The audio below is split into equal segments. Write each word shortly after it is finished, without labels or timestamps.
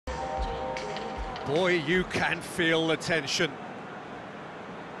Boy, you can feel the tension.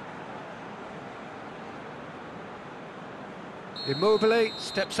 Immobile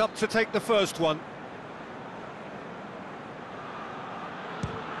steps up to take the first one.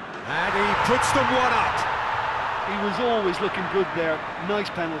 And he puts them one up. He was always looking good there. Nice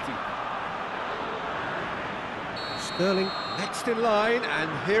penalty. Sterling next in line, and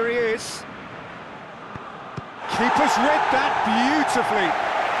here he is. Keeper's read that beautifully.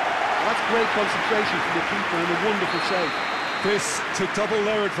 That's great concentration from the keeper and a wonderful save. This to double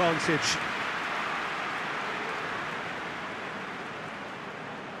their advantage.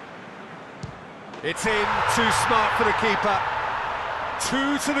 It's in, too smart for the keeper.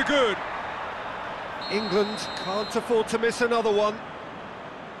 2 to the good. England can't afford to miss another one.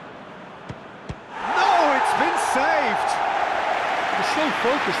 No, it's been saved. He was so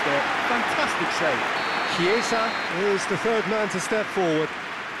focused there. Fantastic save. Chiesa is the third man to step forward.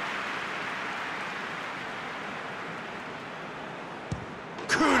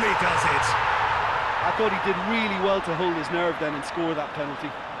 Cooley does it. I thought he did really well to hold his nerve then and score that penalty.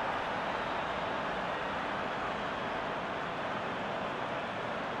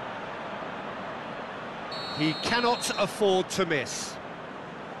 He cannot afford to miss.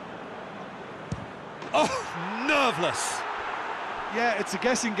 Oh, nerveless. Yeah, it's a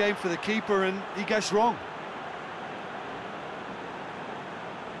guessing game for the keeper and he guessed wrong.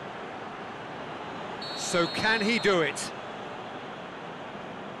 So can he do it?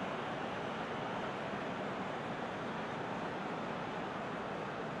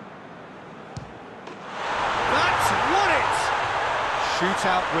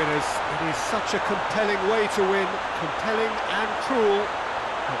 Shootout winners. It is such a compelling way to win, compelling and cruel,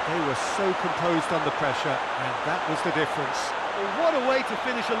 but they were so composed under pressure, and that was the difference. Well, what a way to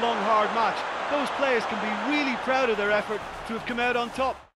finish a long, hard match. Those players can be really proud of their effort to have come out on top.